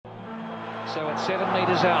So it's 7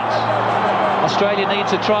 metres out. Australia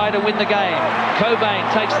needs a try to win the game. Cobain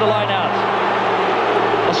takes the line out.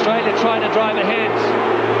 Australia trying to drive ahead.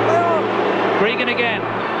 Gregan again.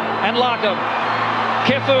 And Larkham.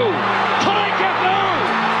 Kefu. Try Kefu!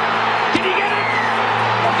 Did he get it?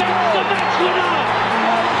 That's the match winner!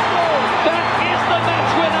 That is the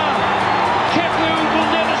match winner! Kefu will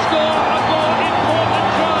never score a more important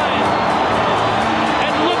try.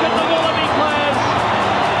 And look at the Wallaby players.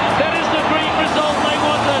 That is the great result they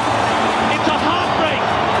wanted. It's a heartbreak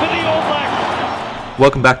for the All Blacks.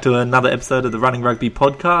 Welcome back to another episode of the Running Rugby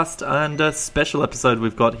podcast, and a special episode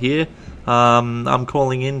we've got here. I'm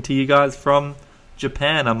calling in to you guys from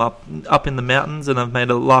Japan. I'm up in the mountains, and I've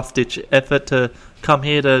made a last-ditch effort to come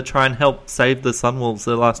here to try and help save the Sunwolves.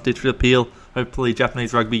 The last-ditch appeal. Hopefully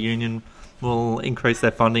Japanese Rugby Union will increase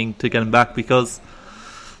their funding to get them back, because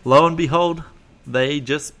lo and behold, they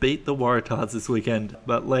just beat the Waratahs this weekend.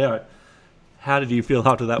 But Leo, how did you feel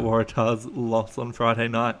after that Waratahs loss on Friday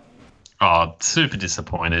night? Oh, super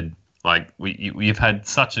disappointed. Like, we've had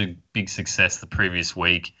such a big success the previous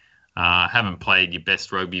week. Haven't played your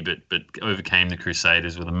best rugby, but overcame the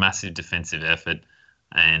Crusaders with a massive defensive effort,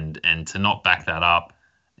 and to not back that up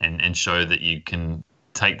and show that you can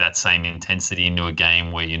take that same intensity into a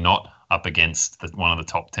game where you're not up against one of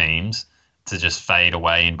the top teams, to just fade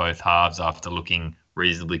away in both halves after looking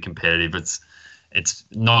reasonably competitive. It's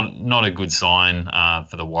not a good sign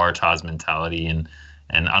for the Waratahs mentality, and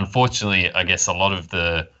unfortunately, I guess a lot of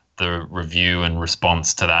the review and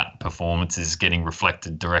response to that performance is getting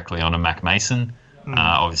reflected directly on a Mac Mason.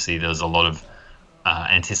 Obviously, there's a lot of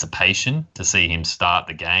anticipation to see him start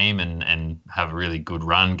the game and have a really good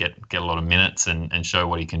run, get a lot of minutes and show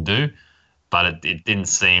what he can do. But it didn't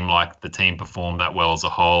seem like the team performed that well as a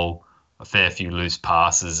whole. A fair few loose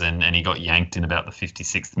passes, and he got yanked in about the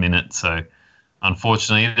 56th minute. So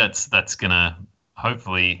unfortunately, that's going to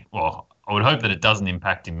hopefully, well, I would hope that it doesn't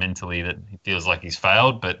impact him mentally, that he feels like he's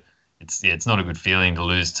failed, but it's not a good feeling to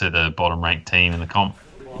lose to the bottom-ranked team in the comp.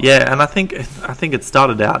 Yeah, and I think it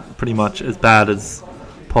started out pretty much as bad as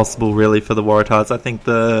possible, really, for the Waratahs. I think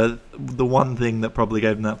the one thing that probably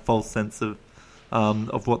gave them that false sense of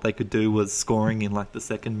what they could do was scoring in like the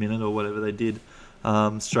second minute or whatever they did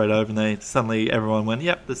straight over, and suddenly everyone went,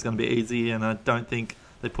 "Yep, this is going to be easy." And I don't think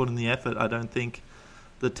they put in the effort. I don't think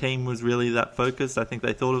the team was really that focused. I think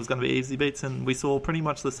they thought it was going to be easy beats, and we saw pretty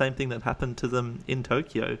much the same thing that happened to them in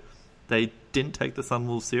Tokyo. They didn't take the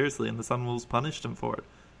Sunwolves seriously, and the Sunwolves punished them for it.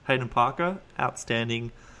 Hayden Parker,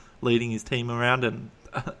 outstanding, leading his team around, and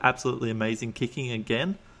absolutely amazing kicking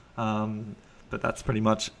again. But that's pretty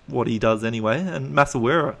much what he does anyway. And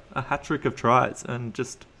Masawira, a hat-trick of tries, and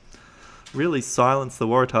just really silenced the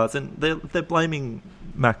Waratahs. And they're blaming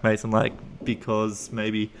Mac Mason, because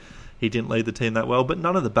maybe he didn't lead the team that well, but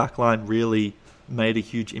none of the backline really made a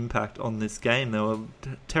huge impact on this game. There were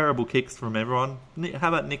terrible kicks from everyone. How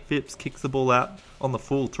about Nick Phipps kicks the ball out on the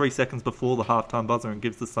full 3 seconds before the halftime buzzer and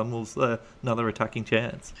gives the Sunwolves another attacking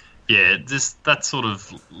chance? Yeah, just that sort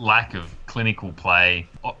of lack of clinical play,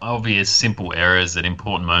 obvious simple errors at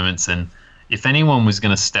important moments. And if anyone was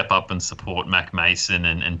going to step up and support Mac Mason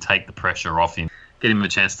and take the pressure off him, get him a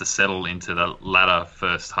chance to settle into the latter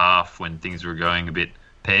first half when things were going a bit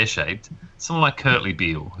pear-shaped, someone like Kurtley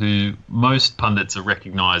Beale, who most pundits are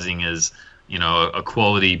recognising as, a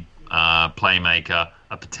quality playmaker,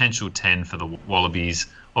 a potential 10 for the Wallabies,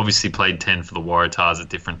 obviously played 10 for the Waratahs at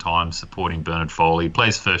different times, supporting Bernard Foley,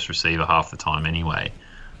 plays first receiver half the time anyway.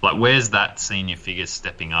 Where's that senior figure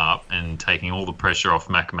stepping up and taking all the pressure off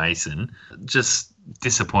Mac Mason? Just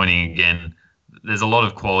disappointing again. There's a lot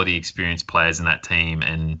of quality, experienced players in that team,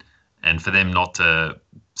 and for them not to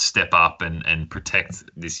step up and protect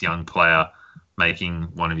this young player making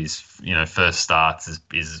one of his first starts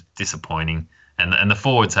is disappointing. And the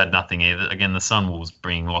forwards had nothing either. Again, the Sunwolves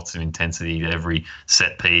bringing lots of intensity to every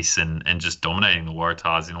set piece and just dominating the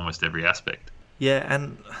Waratahs in almost every aspect. Yeah,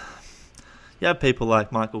 and you have people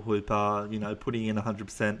like Michael Hooper, putting in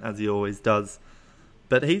 100% as he always does.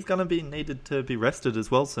 But he's going to be needed to be rested as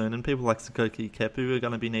well soon, and people like Sakoki Kepu are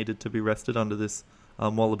going to be needed to be rested under this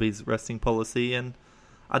Wallabies resting policy. And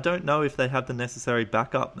I don't know if they have the necessary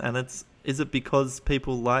backup, and is it because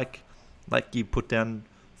people like you put down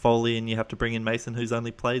Foley and you have to bring in Mason, who's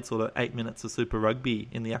only played sort of 8 minutes of Super Rugby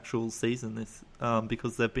in the actual season,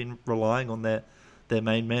 because they've been relying on their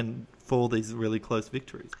main men for these really close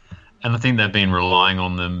victories. And I think they've been relying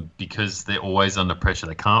on them because they're always under pressure.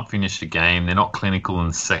 They can't finish a game. They're not clinical in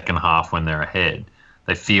the second half when they're ahead.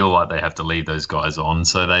 They feel like they have to lead those guys on,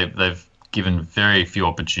 so they've given very few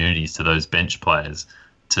opportunities to those bench players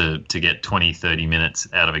to get 20, 30 minutes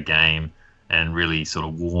out of a game and really sort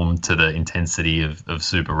of warmed to the intensity of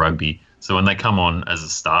Super Rugby. So when they come on as a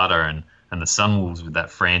starter and the Sunwolves with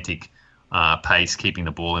that frantic pace, keeping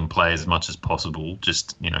the ball in play as much as possible,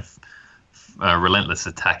 just relentless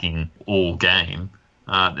attacking all game,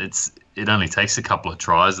 it only takes a couple of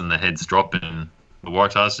tries and the heads drop, and the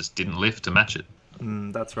Waratahs just didn't lift to match it.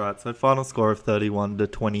 That's right. So final score of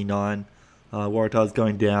 31-29. Waratahs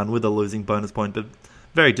going down with a losing bonus point, but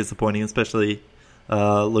very disappointing, especially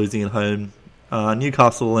losing at home.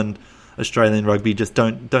 Newcastle and Australian rugby just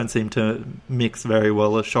don't seem to mix very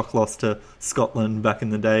well. A shock loss to Scotland back in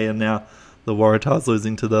the day, and now the Waratahs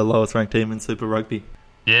losing to the lowest ranked team in Super Rugby.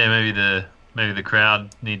 Yeah, maybe the crowd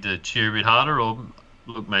need to cheer a bit harder, or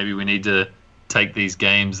look, maybe we need to take these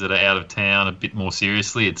games that are out of town a bit more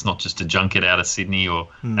seriously. It's not just a junket out of Sydney or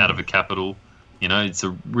out of a capital. It's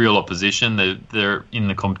a real opposition. They're in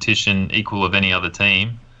the competition equal of any other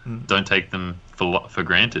team. Don't take them for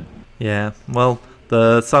granted. Yeah, well,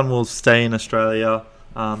 the Sunwolves stay in Australia.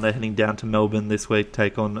 They're heading down to Melbourne this week,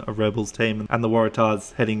 take on a Rebels team, and the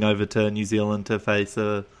Waratahs heading over to New Zealand to face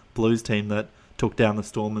a Blues team that took down the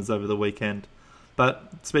Stormers over the weekend. But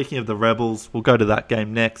speaking of the Rebels, we'll go to that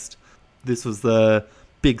game next. This was the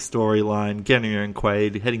big storyline, Genia and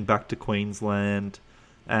Quade heading back to Queensland,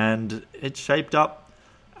 and it shaped up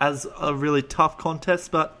as a really tough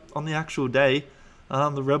contest, but on the actual day,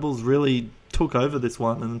 the Rebels really took over this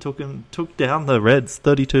one and took down the Reds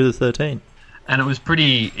 32-13. And it was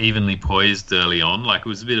pretty evenly poised early on. Like, it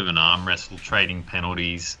was a bit of an arm wrestle, trading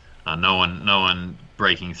penalties. No one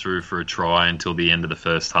breaking through for a try until the end of the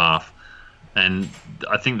first half. And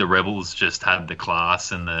I think the Rebels just had the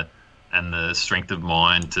class and the strength of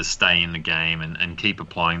mind to stay in the game and keep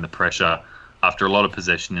applying the pressure. After a lot of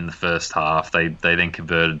possession in the first half, they then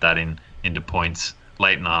converted that into points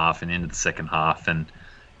late in the half and into the second half. And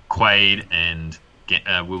Quade and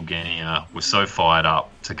Will Genia were so fired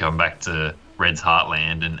up to come back to Reds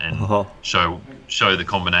Heartland and show the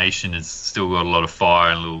combination has still got a lot of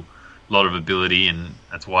fire and a lot of ability, and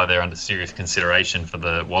that's why they're under serious consideration for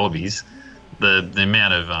the Wallabies. The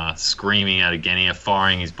amount of screaming out of Genia,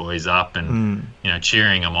 firing his boys up, and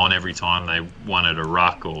cheering them on every time they won at a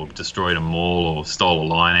ruck or destroyed a maul or stole a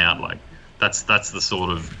line out, like that's the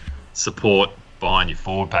sort of support behind your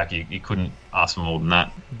forward pack. You couldn't ask for more than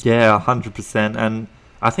that. Yeah, 100%. And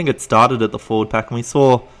I think it started at the forward pack, and we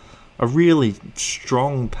saw a really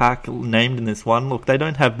strong pack named in this one. Look, they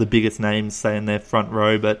don't have the biggest names, say, in their front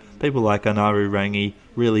row, but people like Anaru Rangi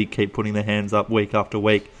really keep putting their hands up week after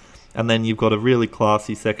week. And then you've got a really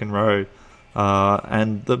classy second row.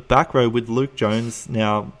 And the back row with Luke Jones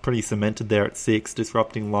now pretty cemented there at 6,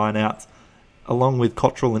 disrupting lineouts, along with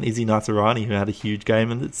Cottrell and Izzy Nasarani, who had a huge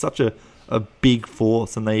game. And it's such a big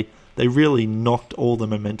force, and they really knocked all the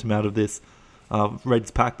momentum out of this Reds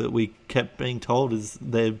pack that we kept being told is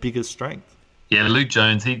their biggest strength. Yeah, Luke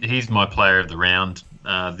Jones, he's my player of the round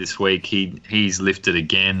this week. He's lifted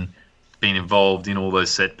again, been involved in all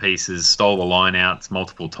those set pieces, stole the lineouts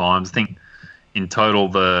multiple times. I think in total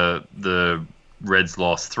the Reds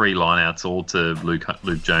lost 3 lineouts all to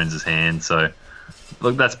Luke Jones's hand. So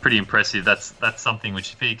look, that's pretty impressive. That's something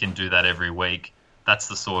which, if he can do that every week, that's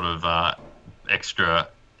the sort of extra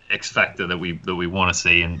X factor that we want to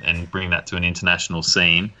see and bring that to an international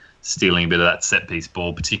scene, stealing a bit of that set piece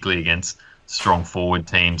ball, particularly against strong forward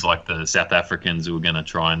teams like the South Africans, who are going to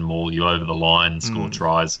try and maul you over the line and score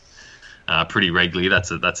tries pretty regularly.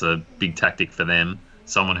 That's a big tactic for them.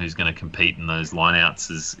 Someone who's going to compete in those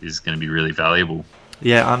lineouts is going to be really valuable.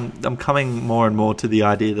 Yeah, I'm coming more and more to the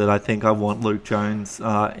idea that I think I want Luke Jones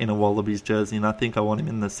in a Wallabies jersey, and I think I want him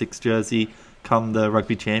in the 6 jersey come the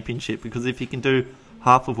Rugby Championship, because if he can do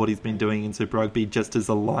half of what he's been doing in Super Rugby just as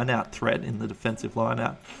a line-out threat in the defensive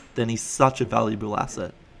line-out, then he's such a valuable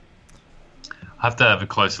asset. I have to have a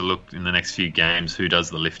closer look in the next few games who does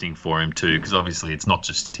the lifting for him too, because obviously it's not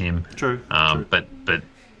just him. True. But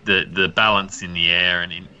the balance in the air,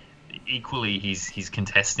 and equally he's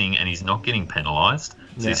contesting and he's not getting penalised.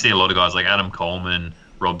 So you see a lot of guys like Adam Coleman,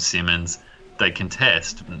 Rob Simmons, they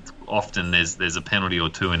contest. Often there's a penalty or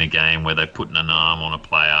two in a game where they're putting an arm on a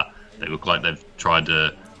player. They look like they've tried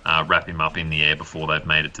to wrap him up in the air before they've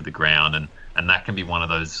made it to the ground, and that can be one of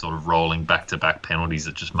those sort of rolling back-to-back penalties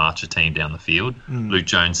that just march a team down the field. Luke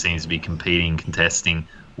Jones seems to be competing, contesting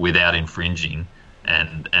without infringing,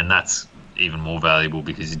 and that's even more valuable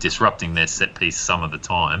because you're disrupting their set piece some of the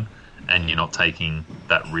time, and you're not taking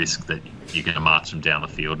that risk that you're going to march them down the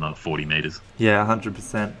field another 40 metres. Yeah,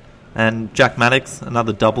 100%. And Jack Maddox,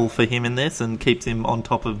 another double for him in this, and keeps him on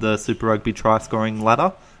top of the Super Rugby try-scoring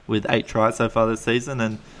ladder with 8 tries so far this season.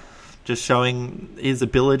 And just showing his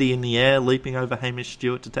ability in the air, leaping over Hamish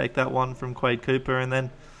Stewart to take that one from Quade Cooper, and then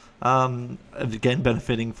again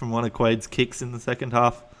benefiting from one of Quade's kicks in the second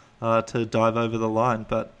half to dive over the line.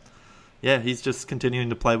 But yeah, he's just continuing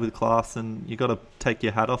to play with class, and you got to take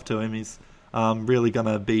your hat off to him. He's really going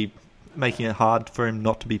to be making it hard for him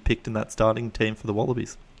not to be picked in that starting team for the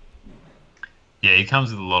Wallabies. Yeah, he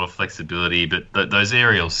comes with a lot of flexibility, but those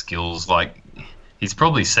aerial skills, like, he's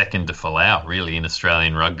probably second to Folau, really, in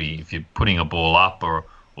Australian rugby. If you're putting a ball up or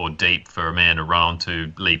deep for a man to run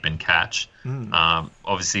onto, leap and catch.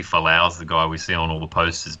 Obviously, Folau's the guy we see on all the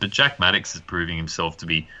posters, but Jack Maddox is proving himself to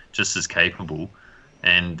be just as capable,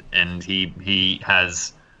 and he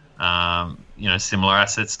has similar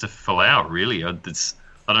assets to Folau. Really,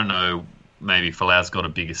 I don't know. Maybe Folau's got a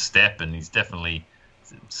bigger step, and he's definitely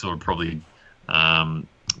sort of probably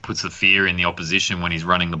puts the fear in the opposition when he's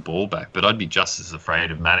running the ball back. But I'd be just as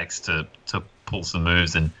afraid of Maddox to pull some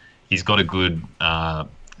moves, and he's got a good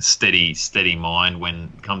steady mind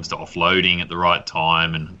when it comes to offloading at the right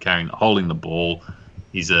time and holding the ball.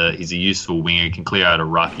 He's a useful winger. He can clear out a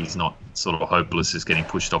ruck. He's not sort of hopeless just getting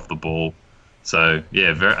pushed off the ball. So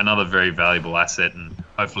yeah, another very valuable asset, and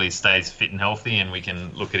hopefully he stays fit and healthy, and we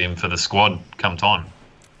can look at him for the squad come time.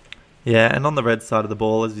 Yeah, and on the red side of the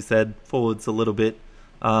ball, as you said, forwards a little bit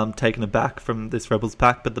taken aback from this Rebels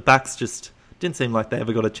pack, but the backs just didn't seem like they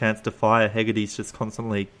ever got a chance to fire. Hegarty's just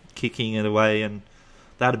constantly kicking it away, and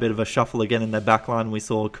they had a bit of a shuffle again in their back line. We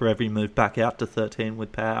saw Karevi move back out to 13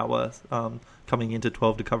 with Power coming into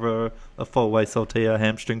 12 to cover a four-way Saltea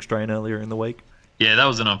hamstring strain earlier in the week. Yeah, that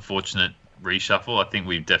was an unfortunate reshuffle. I think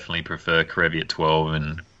we definitely prefer Karevi at 12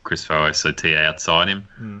 and Chris Saltea outside him.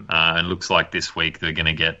 And looks like this week they're going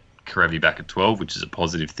to get Karevi back at 12, which is a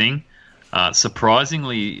positive thing.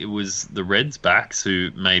 Surprisingly, it was the Reds backs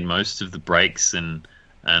who made most of the breaks and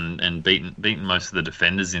beaten most of the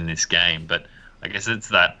defenders in this game. But I guess it's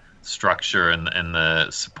that structure and the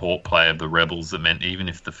support play of the Rebels that meant even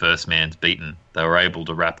if the first man's beaten, they were able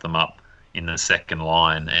to wrap them up in the second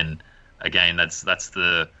line. And again, that's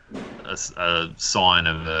a sign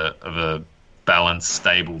of a balanced,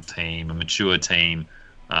 stable team, a mature team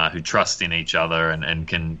who trust in each other and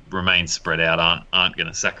can remain spread out, aren't going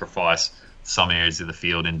to sacrifice some areas of the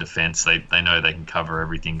field in defence. They know they can cover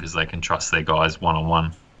everything because they can trust their guys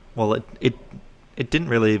one-on-one. Well, it didn't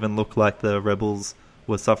really even look like the Rebels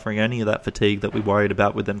were suffering any of that fatigue that we worried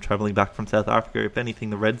about with them travelling back from South Africa. If anything,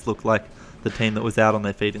 the Reds looked like the team that was out on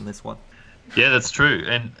their feet in this one. Yeah, that's true.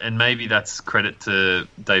 And maybe that's credit to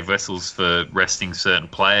Dave Wessels for resting certain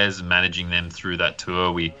players and managing them through that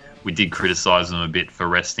tour. We did criticise them a bit for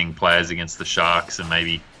resting players against the Sharks and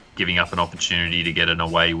maybe giving up an opportunity to get an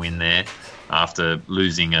away win there after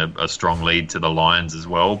losing a strong lead to the Lions as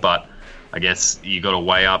well. But I guess you got to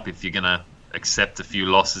weigh up if you're going to accept a few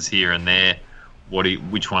losses here and there.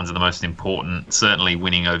 Which ones are the most important? Certainly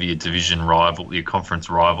winning over your division rival, your conference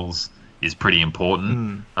rivals, is pretty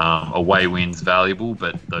important. Away wins valuable,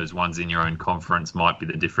 but those ones in your own conference might be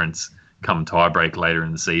the difference come tiebreak later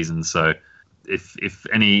in the season. So if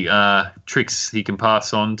any tricks he can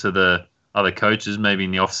pass on to the other coaches, maybe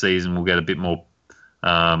in the off season we'll get a bit more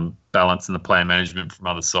balance in the player management from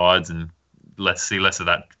other sides, and see less of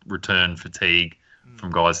that return fatigue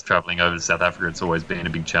from guys travelling over to South Africa. It's always been a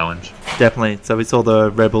big challenge. Definitely. So we saw the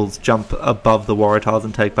Rebels jump above the Waratahs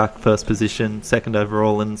and take back first position, second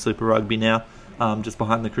overall in Super Rugby now, just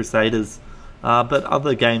behind the Crusaders. But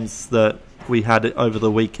other games that we had over the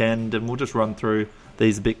weekend, and we'll just run through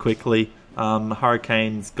these a bit quickly.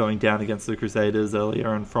 Hurricanes going down against the Crusaders earlier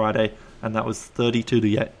on Friday, and that was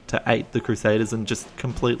 32-8 the Crusaders, and just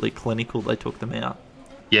completely clinical. They took them out.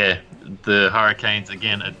 Yeah, the Hurricanes,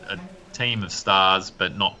 again, a team of stars,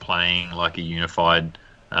 but not playing like a unified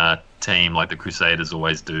team like the Crusaders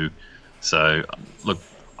always do. So, look,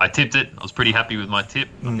 I tipped it. I was pretty happy with my tip.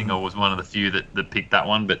 I think I was one of the few that picked that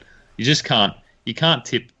one. But you just can't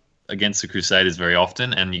tip against the Crusaders very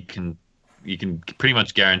often, and you can pretty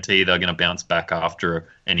much guarantee they're going to bounce back after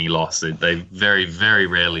any loss. They very, very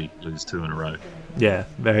rarely lose two in a row. Yeah,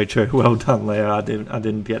 very true. Well done, Leo. I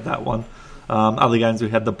didn't get that one. Other games we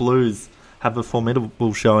had, the Blues have a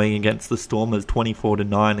formidable showing against the Stormers,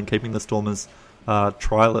 24-9, and keeping the Stormers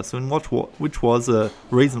triless, and which was a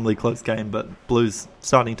reasonably close game, but Blues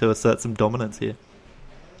starting to assert some dominance here.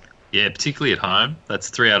 Yeah, particularly at home. That's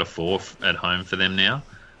 3 out of 4 at home for them now,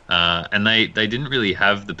 and they didn't really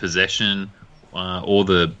have the possession or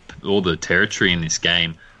the territory in this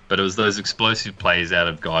game, but it was those explosive plays out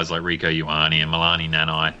of guys like Rieko Ioane and Milani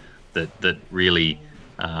Nanai that really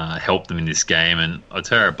helped them in this game. And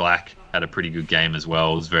Otero Black had a pretty good game as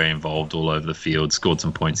well. Was very involved all over the field, scored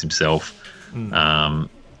some points himself.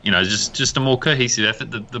 just a more cohesive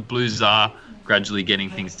effort. The Blues are gradually getting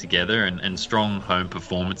things together, and strong home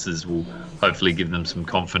performances will hopefully give them some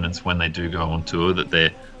confidence when they do go on tour that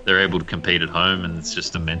they're able to compete at home, and it's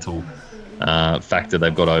just a mental factor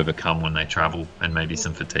they've got to overcome when they travel, and maybe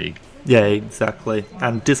some fatigue. Yeah, exactly.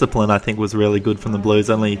 And discipline, I think, was really good from the Blues.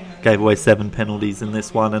 Only gave away 7 penalties in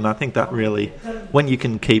this one, and I think that really, when you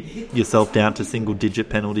can keep yourself down to single-digit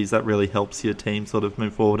penalties, that really helps your team sort of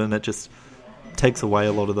move forward, and it just takes away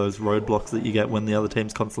a lot of those roadblocks that you get when the other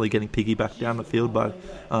team's constantly getting piggybacked down the field by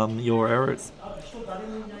your errors.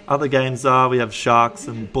 Other games we have Sharks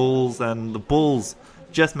and Bulls, and the Bulls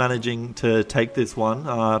just managing to take this one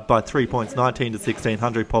by 3 points, 19-16.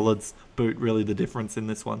 Handré Pollard's boot really the difference in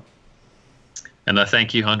this one. And I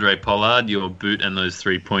thank you, Handré Pollard. Your boot and those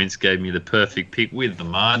 3 points gave me the perfect pick with the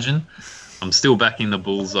margin. I'm still backing the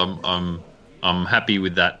Bulls. I'm happy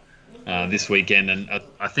with that this weekend, and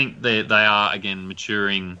I think they are again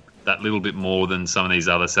maturing that little bit more than some of these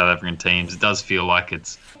other South African teams. It does feel like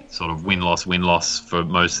it's sort of win-loss for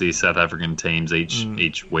most of these South African teams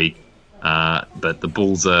each week. But the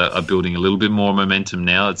Bulls are building a little bit more momentum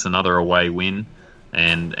now. It's another away win.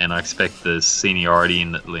 And I expect the seniority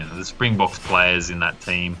in the Springboks players in that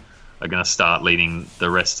team are going to start leading the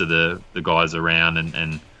rest of the guys around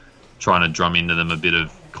and trying to drum into them a bit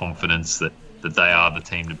of confidence that they are the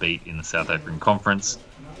team to beat in the South African Conference.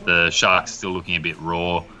 The Sharks still looking a bit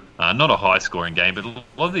raw. Not a high-scoring game, but a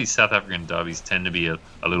lot of these South African derbies tend to be a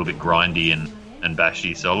little bit grindy and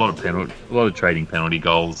bashy. So a lot of trading penalty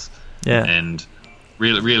goals. Yeah. And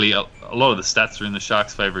really, a lot of the stats are in the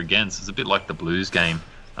Sharks' favour again. So it's a bit like the Blues game.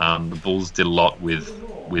 The Bulls did a lot with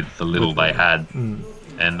the little they had,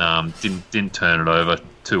 and didn't turn it over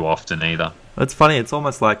too often either. It's funny. It's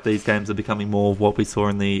almost like these games are becoming more of what we saw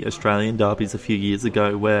in the Australian derbies a few years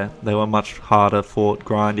ago, where they were much harder fought,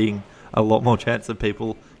 grinding, a lot more chance of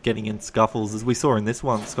people getting in scuffles, as we saw in this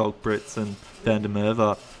one. Schalk Brits and Van der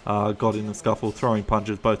Merwe got in a scuffle, throwing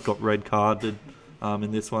punches. Both got red carded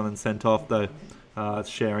in this one and sent off, though.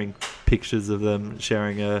 Sharing pictures of them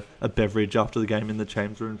sharing a beverage after the game in the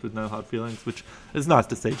change rooms with no hard feelings, which is nice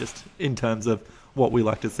to see, just in terms of what we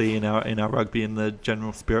like to see in our rugby and the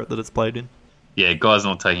general spirit that it's played in. Yeah, guys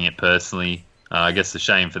not taking it personally. I guess a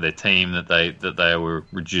shame for their team that they were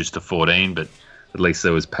reduced to 14, but at least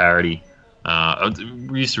there was parity. It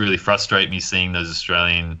used to really frustrate me seeing those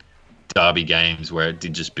Australian derby games where it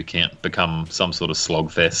did just become some sort of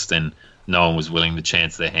slogfest, and no one was willing to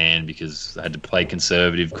chance their hand because they had to play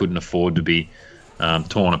conservative, couldn't afford to be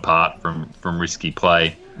torn apart from risky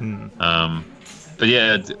play. But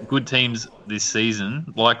yeah, good teams this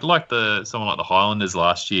season, like someone like the Highlanders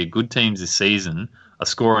last year, good teams this season are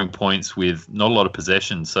scoring points with not a lot of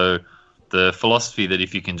possession. So the philosophy that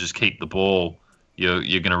if you can just keep the ball, you're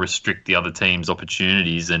going to restrict the other team's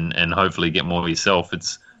opportunities and hopefully get more yourself.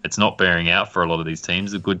 It's not bearing out for a lot of these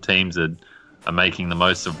teams. The good teams are making the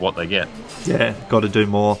most of what they get. Yeah, got to do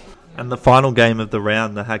more. And the final game of the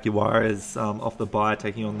round, the Jaguars is off the bye,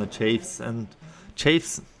 taking on the Chiefs. And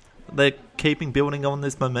Chiefs, they're building on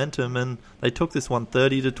this momentum, and they took this one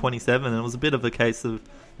 30-27. And it was a bit of a case of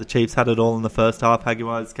the Chiefs had it all in the first half.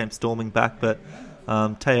 Jaguars came storming back, but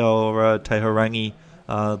Tehorangi,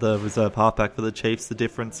 the reserve halfback for the Chiefs, the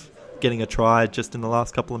difference, getting a try just in the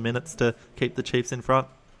last couple of minutes to keep the Chiefs in front.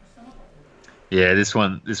 Yeah, this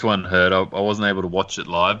one hurt. I wasn't able to watch it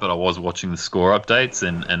live, but I was watching the score updates,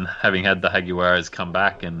 and having had the Jaguars come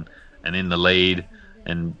back and in the lead,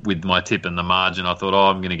 and with my tip and the margin, I thought,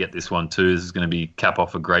 I'm going to get this one too. This is going to be cap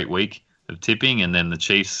off a great week of tipping, and then the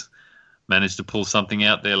Chiefs managed to pull something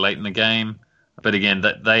out there late in the game. But again,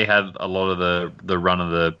 they had a lot of the run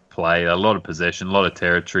of the play, a lot of possession, a lot of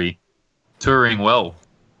territory, touring well.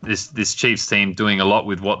 This Chiefs team doing a lot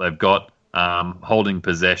with what they've got. Holding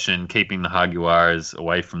possession, keeping the Jaguars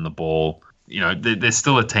away from the ball. There's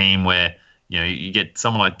still a team where you get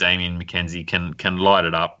someone like Damian McKenzie can light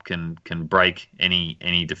it up, can break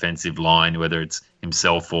any defensive line, whether it's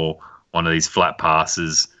himself or one of these flat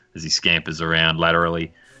passes as he scampers around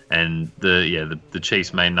laterally. And the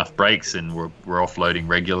Chiefs made enough breaks and were offloading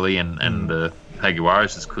regularly, and the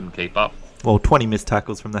Jaguars just couldn't keep up. Well, 20 missed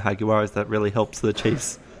tackles from the Jaguars, that really helps the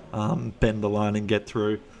Chiefs bend the line and get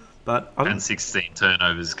through. And 16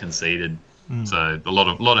 turnovers conceded, so a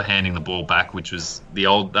lot of handing the ball back, which was the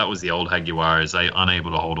old Jaguars. They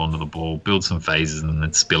unable to hold on to the ball, build some phases, and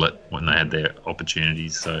then spill it when they had their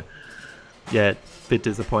opportunities. So yeah, a bit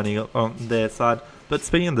disappointing on their side. But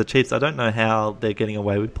speaking of the Chiefs, I don't know how they're getting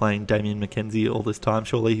away with playing Damian McKenzie all this time.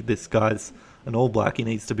 Surely this guy's an All Black. He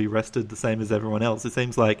needs to be rested the same as everyone else. It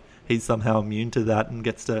seems like he's somehow immune to that and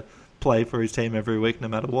gets to play for his team every week, no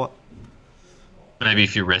matter what. maybe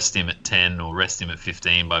if you rest him at 10 or rest him at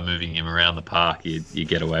 15 by moving him around the park, you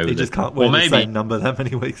get away with it. He just can't wear the same number that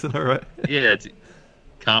many weeks in a row. Yeah,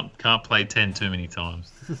 can't play 10 too many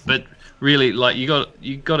times. But really, like you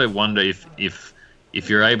got to wonder if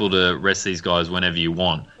you're able to rest these guys whenever you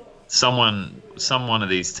want. Some one of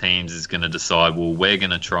these teams is going to decide, well, we're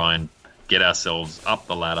going to try and get ourselves up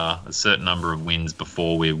the ladder a certain number of wins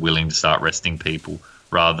before we're willing to start resting people,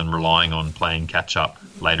 rather than relying on playing catch up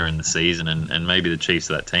later in the season. And maybe the Chiefs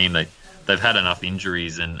of that team, they've had enough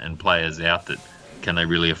injuries and players out that can they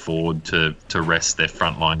really afford to rest their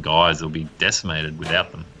frontline guys? They'll be decimated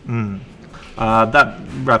without them. That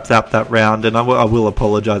wraps up that round, and I will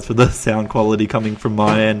apologise for the sound quality coming from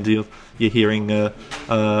my end. You're hearing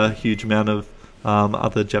a huge amount of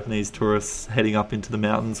other Japanese tourists heading up into the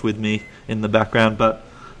mountains with me in the background, but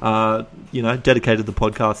dedicated the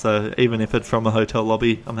podcast, so even if it's from a hotel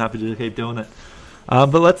lobby, I'm happy to keep doing it.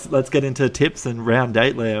 But let's get into tips and round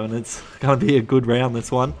 8, Leo, and it's going to be a good round,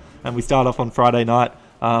 this one. And we start off on Friday night.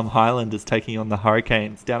 Highlanders taking on the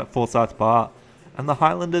Hurricanes down at Forsyth Bar, and the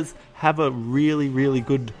Highlanders have a really, really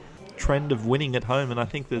good trend of winning at home, and I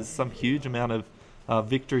think there's some huge amount of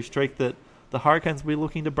victory streak that the Hurricanes will be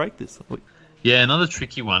looking to break this week. Yeah, another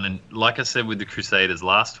tricky one, and like I said with the Crusaders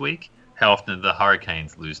last week, how often do the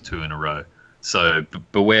Hurricanes lose 2 in a row? So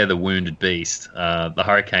beware the wounded beast. The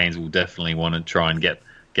Hurricanes will definitely want to try and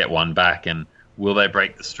get one back, and will they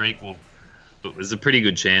break the streak? Well, look, there's a pretty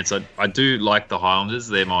good chance. I do like the Highlanders.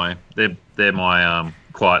 They're my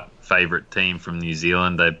quite favourite team from New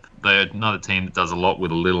Zealand. They're another team that does a lot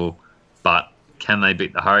with a little, but can they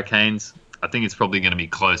beat the Hurricanes? I think it's probably going to be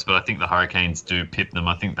close, but I think the Hurricanes do pip them.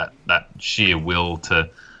 I think that sheer will to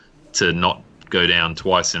not go down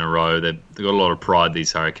twice in a row. They've got a lot of pride,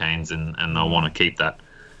 these Hurricanes, and they'll want to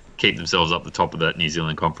keep themselves up the top of that New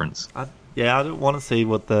Zealand conference. I don't want to see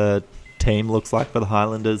what the team looks like for the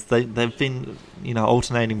Highlanders. They've been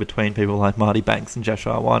alternating between people like Marty Banks and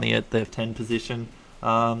Joshua Ioane at their 10 position,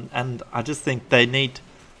 and I just think they need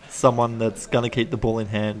someone that's going to keep the ball in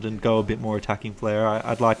hand and go a bit more attacking flair.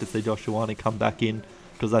 I'd like to see Joshua Ioane come back in,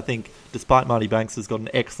 because I think despite Marty Banks has got an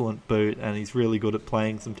excellent boot and he's really good at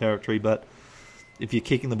playing some territory, but if you're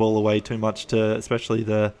kicking the ball away too much to especially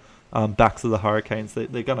the backs of the Hurricanes, they're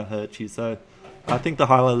going to hurt you. So I think the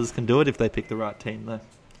Highlanders can do it if they pick the right team there.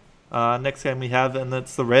 Next game we have, and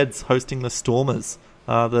that's the Reds hosting the Stormers,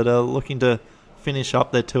 that are looking to finish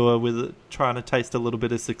up their tour with trying to taste a little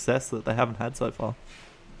bit of success that they haven't had so far.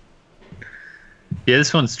 Yeah,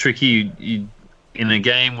 this one's tricky. In a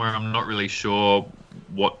game where I'm not really sure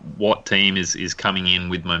what team is coming in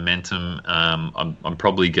with momentum, I'm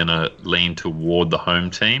probably going to lean toward the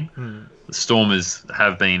home team. The Stormers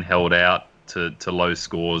have been held out to low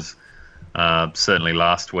scores, certainly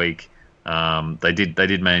last week. They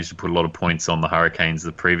did manage to put a lot of points on the Hurricanes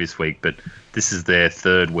the previous week, but this is their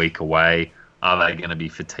 3rd week away. Are they going to be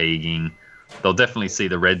fatiguing? They'll definitely see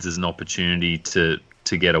the Reds as an opportunity to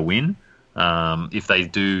get a win. If they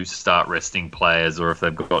do start resting players, or if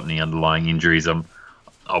they've got any underlying injuries,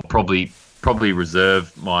 I'll probably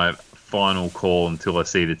reserve my final call until I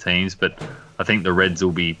see the teams. But I think the Reds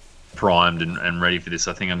will be primed and ready for this.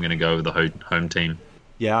 I think I'm going to go with the home team.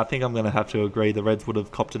 Yeah, I think I'm going to have to agree. The Reds would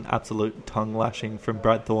have copped an absolute tongue lashing from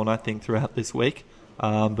Brad Thorne, I think, throughout this week.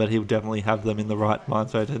 But he'll definitely have them in the right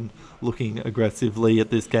mindset and looking aggressively at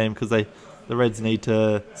this game, because the Reds need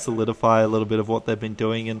to solidify a little bit of what they've been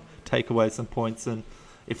doing and take away some points. And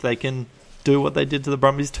if they can do what they did to the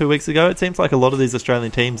Brumbies 2 weeks ago, it seems like a lot of these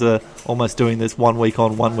Australian teams are almost doing this 1 week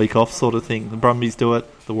on, 1 week off sort of thing. The Brumbies do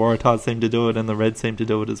it, the Waratahs seem to do it, and the Reds seem to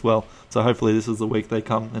do it as well. So hopefully this is the week they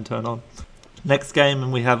come and turn on. Next game,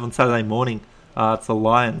 and we have on Saturday morning, it's the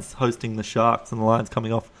Lions hosting the Sharks, and the Lions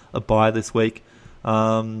coming off a bye this week.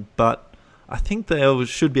 But I think they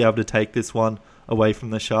should be able to take this one away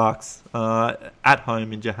from the Sharks. At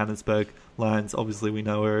home in Johannesburg, Lions, obviously we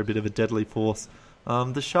know, are a bit of a deadly force.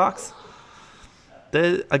 The Sharks,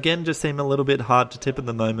 they again just seem a little bit hard to tip at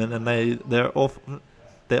the moment, and they're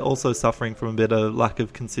also suffering from a bit of lack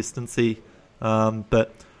of consistency.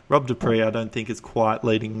 But Rob Dupree, I don't think, is quite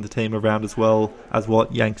leading the team around as well as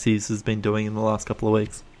what Yankees has been doing in the last couple of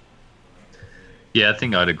weeks. Yeah, I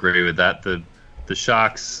think I'd agree with that. The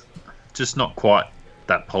Sharks, just not quite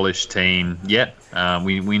that polished team yet.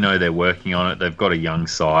 We know they're working on it. They've got a young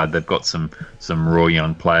side. They've got some raw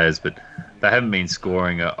young players, but they haven't been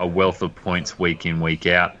scoring a wealth of points week in, week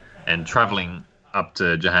out. And travelling up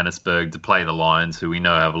to Johannesburg to play the Lions, who we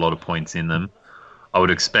know have a lot of points in them, I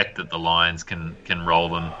would expect that the Lions can roll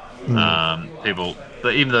them.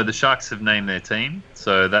 Even though the Sharks have named their team,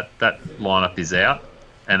 so that lineup is out.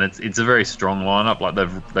 and it's a very strong lineup. Like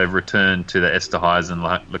they've returned to the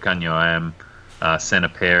Esterhuizen, Lukhanyo centre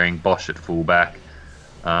pairing, Bosch at fullback.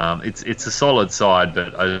 It's a solid side,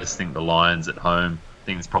 but I just think the Lions at home, I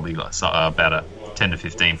think it's probably about a 10 to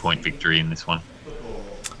 15 point victory in this one.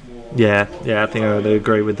 Yeah, I think I would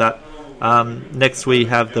agree with that. Next we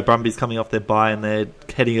have the Brumbies coming off their bye and they're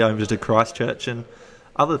heading over to Christchurch. And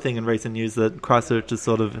other thing in recent news that Christchurch is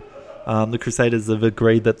sort of the Crusaders have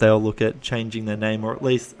agreed that they'll look at changing their name, or at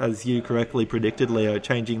least, as you correctly predicted, Leo,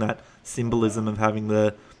 changing that symbolism of having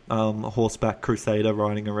the horseback Crusader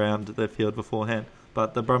riding around their field beforehand.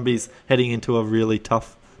 But the Brumbies heading into a really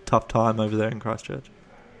tough time over there in Christchurch.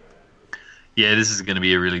 Yeah, this is going to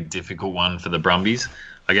be a really difficult one for the Brumbies.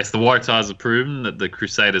 I guess the Waratahs have proven that the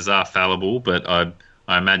Crusaders are fallible, but I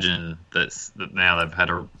imagine that now they've had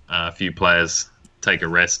a few players take a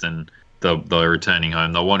rest and they're returning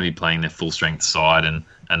home. They'll want to be playing their full-strength side,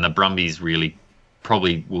 and the Brumbies really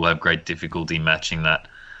probably will have great difficulty matching that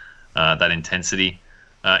intensity.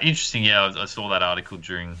 Interesting, yeah, I saw that article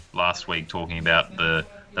during last week talking about the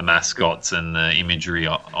mascots and the imagery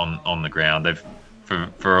on the ground.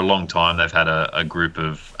 For a long time, they've had a group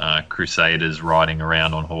of Crusaders riding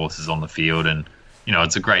around on horses on the field, and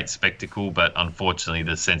it's a great spectacle. But unfortunately,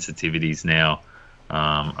 the sensitivities now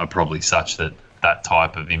are probably such that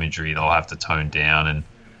type of imagery they'll have to tone down,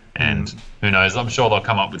 and who knows? I'm sure they'll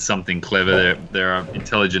come up with something clever. They're an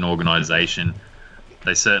intelligent organisation.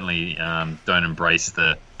 They certainly don't embrace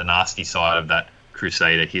the nasty side of that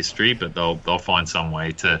Crusader history, but they'll find some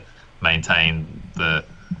way to maintain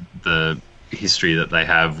the history that they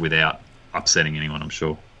have without upsetting anyone, I'm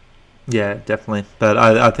sure. Yeah, definitely. But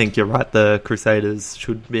I think you're right. The Crusaders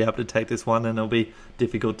should be able to take this one, and it'll be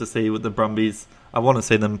difficult to see with the Brumbies. I want to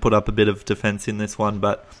see them put up a bit of defence in this one,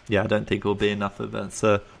 but yeah, I don't think it'll be enough of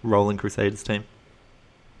a rolling Crusaders team.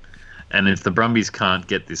 And if the Brumbies can't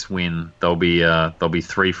get this win, they'll be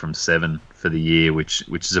 3 from 7 for the year, which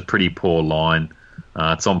is a pretty poor line.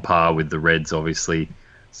 It's on par with the Reds, obviously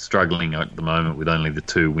struggling at the moment with only the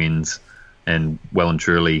 2 wins, and well and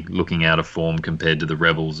truly looking out of form compared to the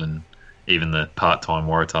Rebels and even the part-time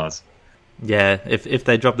Waratahs. Yeah, if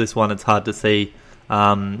they drop this one, it's hard to see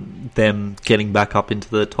them getting back up into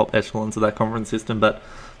the top echelons of that conference system, but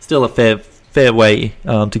still a fair way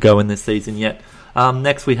to go in this season yet.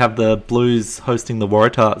 Next we have the Blues hosting the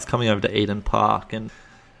Waratahs coming over to Eden Park, and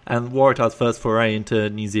Waratahs' first foray into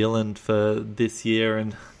New Zealand for this year,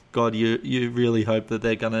 and God, you really hope that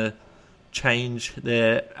they're going to change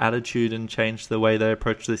their attitude and change the way they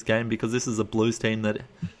approach this game, because this is a Blues team that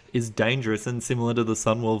is dangerous and, similar to the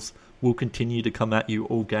Sunwolves, will continue to come at you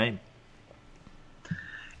all game.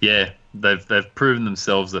 Yeah, they've proven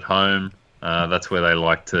themselves at home. That's where they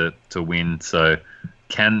like to win. So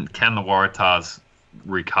can the Waratahs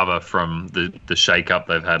recover from the shake-up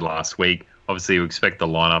they've had last week? Obviously, we expect the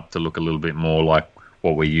lineup to look a little bit more like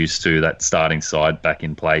what we're used to, that starting side back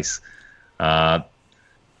in place.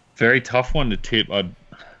 Very tough one to tip.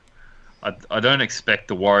 I don't expect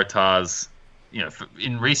the Waratahs.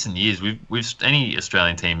 In recent years, any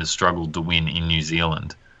Australian team has struggled to win in New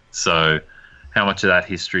Zealand. So, how much of that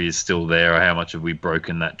history is still there, or how much have we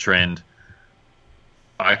broken that trend?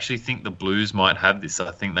 I actually think the Blues might have this.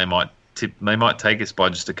 I think they might take us by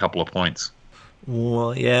just a couple of points.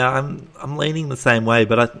 Well, yeah, I'm leaning the same way,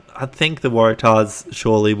 but I think the Waratahs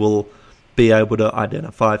surely will be able to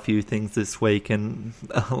identify a few things this week, and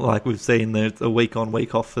like we've seen, there's a week on,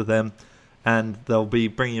 week off for them, and they'll be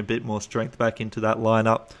bringing a bit more strength back into that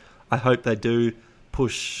lineup. I hope they do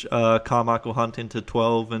push Carmichael Hunt into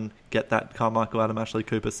 12 and get that Carmichael Adam Ashley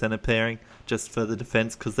Cooper centre pairing just for the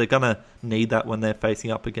defence, because they're going to need that when they're facing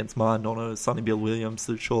up against Maianono, Sonny Bill Williams.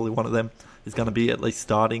 So surely one of them is going to be at least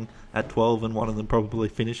starting at 12 and one of them probably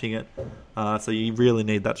finishing it. So you really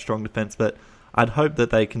need that strong defence, but I'd hope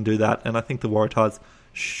that they can do that, and I think the Waratahs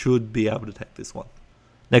should be able to take this one.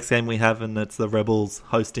 Next game we have, and it's the Rebels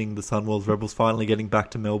hosting the Sunwolves. Rebels finally getting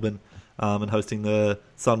back to Melbourne and hosting the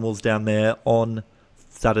Sunwolves down there on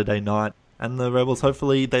Saturday night. And the Rebels,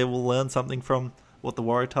 hopefully they will learn something from what the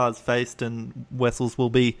Waratahs faced, and Wessels will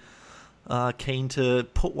be keen to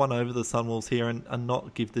put one over the Sunwolves here and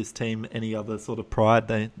not give this team any other sort of pride.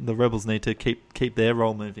 The Rebels need to keep their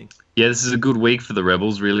role moving. Yeah, this is a good week for the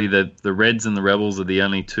Rebels, really. The Reds and the Rebels are the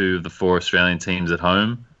only 2 of the 4 Australian teams at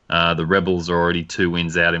home. The Rebels are already 2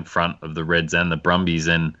 wins out in front of the Reds and the Brumbies,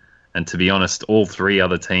 and to be honest, all 3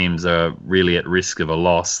 other teams are really at risk of a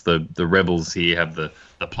loss. The Rebels here have the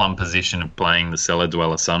plum position of playing the cellar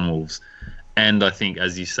dweller Sunwolves, and I think,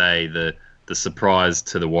 as you say, the surprise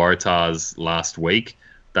to the Waratahs last week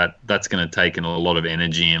that's going to take in a lot of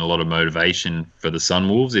energy and a lot of motivation for the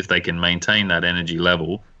Sunwolves. If they can maintain that energy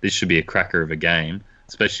level, this should be a cracker of a game,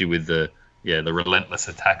 especially with the relentless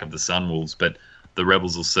attack of the Sunwolves. But the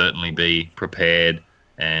Rebels will certainly be prepared,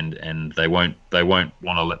 and they won't want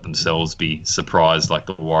to let themselves be surprised like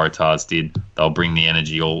the Waratahs did. They'll bring the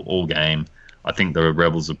energy all game. I think the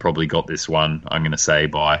Rebels have probably got this one, I'm going to say,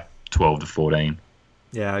 by 12-14.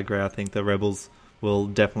 Yeah, I agree. I think the Rebels will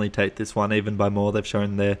definitely take this one, even by more. They've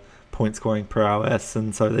shown their point scoring prowess,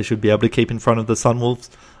 and so they should be able to keep in front of the Sunwolves.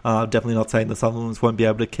 Definitely not saying the Sunwolves won't be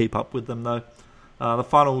able to keep up with them, though. The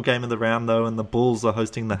final game of the round, though, and the Bulls are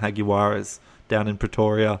hosting the Jaguares down in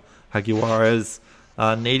Pretoria. Jaguares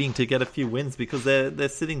needing to get a few wins because they're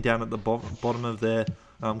sitting down at the bottom of their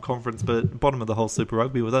conference, but bottom of the whole Super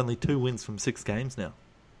Rugby with only 2 wins from 6 games now.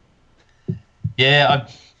 Yeah,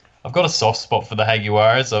 I've got a soft spot for the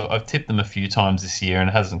Jaguares. I've tipped them a few times this year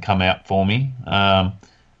and it hasn't come out for me. And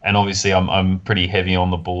obviously I'm pretty heavy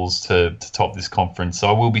on the Bulls to top this conference, so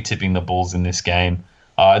I will be tipping the Bulls in this game.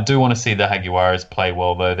 I do want to see the Jaguares play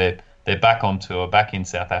well, though. They're back on tour, back in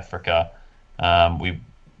South Africa.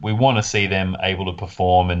 We want to see them able to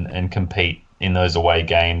perform and compete in those away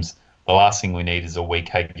games. The last thing we need is a weak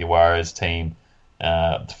Jaguares team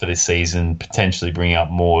for this season, potentially bringing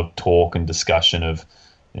up more talk and discussion of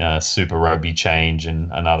Super Rugby change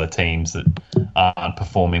and other teams that aren't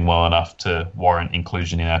performing well enough to warrant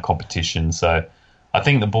inclusion in our competition. So I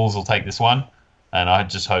think the Bulls will take this one, and I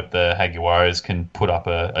just hope the Jaguares can put up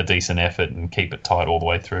a decent effort and keep it tight all the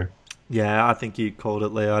way through. Yeah, I think you called it,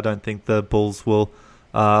 Leo. I don't think the Bulls will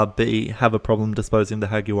have a problem disposing the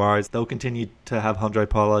Jaguares. They'll continue to have Handré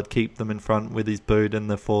Pollard keep them in front with his boot, and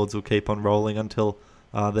the forwards will keep on rolling until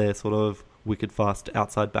their sort of wicked fast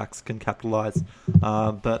outside backs can capitalise.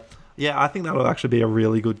 But yeah, I think that'll actually be a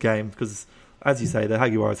really good game because, as you say, the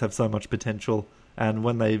Jaguares have so much potential, and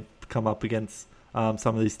when they come up against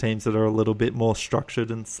some of these teams that are a little bit more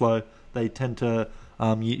structured and slow, they tend to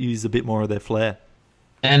use a bit more of their flair.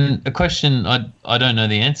 And a question I don't know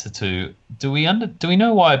the answer to: Do we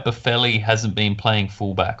know why Boffelli hasn't been playing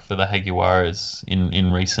fullback for the Jaguares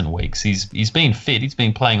in recent weeks? He's been fit. He's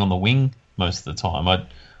been playing on the wing most of the time.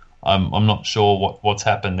 I'm not sure what's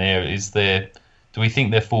happened there. Do we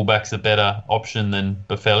think their fullback's a better option than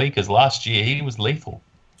Boffelli? Because last year he was lethal.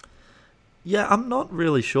 Yeah, I'm not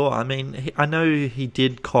really sure. I mean, I know he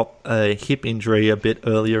did cop a hip injury a bit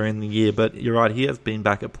earlier in the year, but you're right, he has been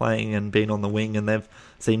back at playing and been on the wing, and they've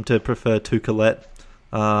seemed to prefer Tukelet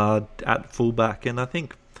at fullback. And I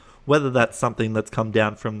think whether that's something that's come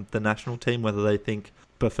down from the national team, whether they think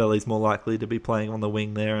Boffelli's more likely to be playing on the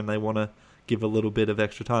wing there and they want to give a little bit of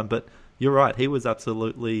extra time. But you're right, he was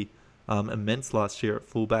absolutely immense last year at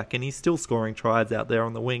fullback, and he's still scoring tries out there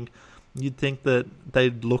on the wing. You'd think that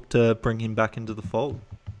they'd look to bring him back into the fold.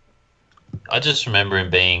 I just remember him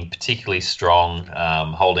being particularly strong,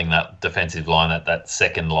 holding that defensive line, that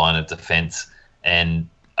second line of defence. And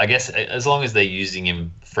I guess as long as they're using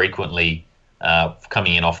him frequently,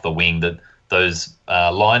 coming in off the wing, that those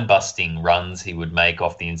line-busting runs he would make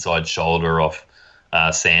off the inside shoulder off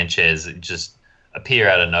Sanchez just appear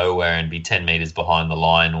out of nowhere and be 10 metres behind the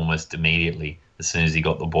line almost immediately as soon as he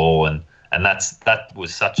got the ball. And that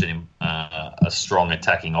was such a strong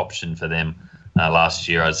attacking option for them last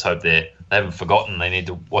year. I just hope they haven't forgotten. They need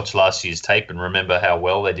to watch last year's tape and remember how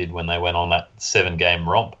well they did when they went on that 7-game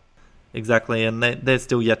romp. Exactly, and they're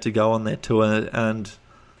still yet to go on their tour. And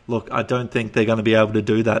look, I don't think they're going to be able to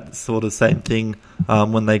do that sort of same thing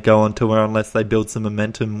when they go on tour unless they build some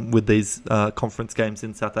momentum with these conference games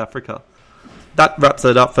in South Africa. That wraps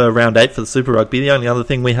it up for round 8 for the Super Rugby. The only other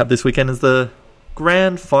thing we have this weekend is the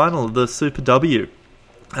grand final of the Super W,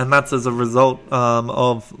 and that's as a result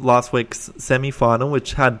of last week's semi-final,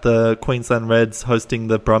 which had the Queensland Reds hosting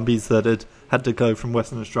the Brumbies that had to go from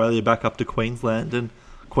Western Australia back up to Queensland, and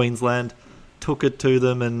Queensland took it to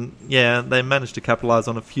them, and yeah, they managed to capitalise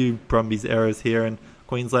on a few Brumbies errors here, and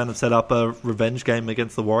Queensland have set up a revenge game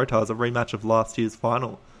against the Waratahs, a rematch of last year's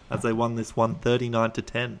final, as they won this one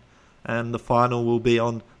 39-10. And the final will be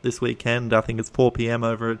on this weekend. I think it's 4 p.m.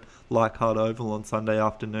 over at Leichhardt Oval on Sunday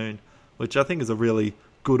afternoon, which I think is a really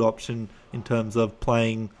good option in terms of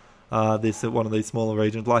playing this at one of these smaller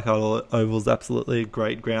regions. Leichhardt Oval is absolutely a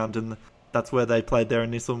great ground, and that's where they played their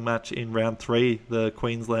initial match in round 3, the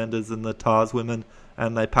Queenslanders and the Tars women,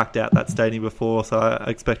 and they packed out that stadium before, so I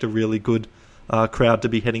expect a really good crowd to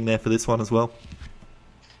be heading there for this one as well.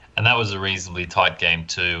 And that was a reasonably tight game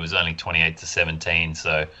too. It was only 28-17,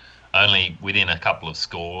 so only within a couple of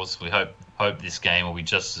scores. We hope this game will be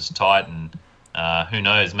just as tight, and Who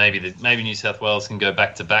knows? Maybe New South Wales can go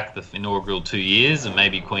back to back the inaugural 2 years, and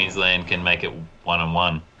maybe Queensland can make it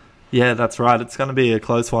 1-1. Yeah, that's right. It's going to be a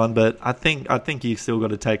close one, but I think you've still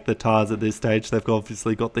got to take the Tars at this stage. They've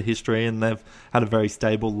obviously got the history, and they've had a very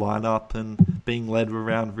stable lineup and being led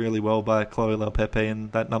around really well by Chloe Laupepe in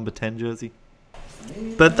that number 10 jersey.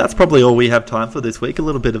 But that's probably all we have time for this week. A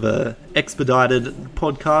little bit of a expedited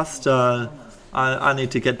podcast. I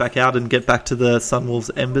need to get back out and get back to the Sunwolves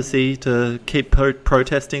embassy to keep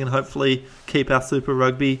protesting and hopefully keep our Super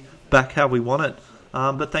Rugby back how we want it.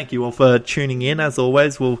 But thank you all for tuning in. As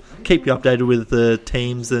always, we'll keep you updated with the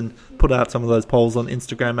teams and put out some of those polls on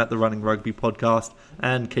Instagram at the Running Rugby Podcast,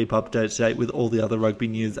 and keep up to date with all the other rugby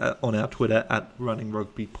news on our Twitter at Running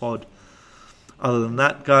Rugby Pod. Other than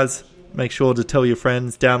that, guys, make sure to tell your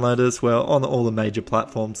friends, download us. We're on all the major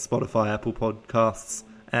platforms, Spotify, Apple Podcasts,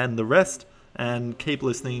 and the rest. And keep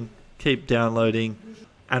listening, keep downloading,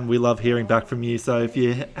 and we love hearing back from you. So if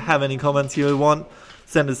you have any comments you want,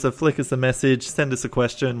 flick us a message, send us a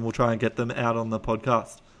question. We'll try and get them out on the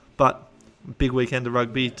podcast. But big weekend of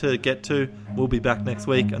rugby to get to. We'll be back next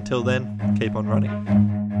week. Until then, keep on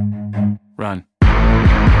running. Run.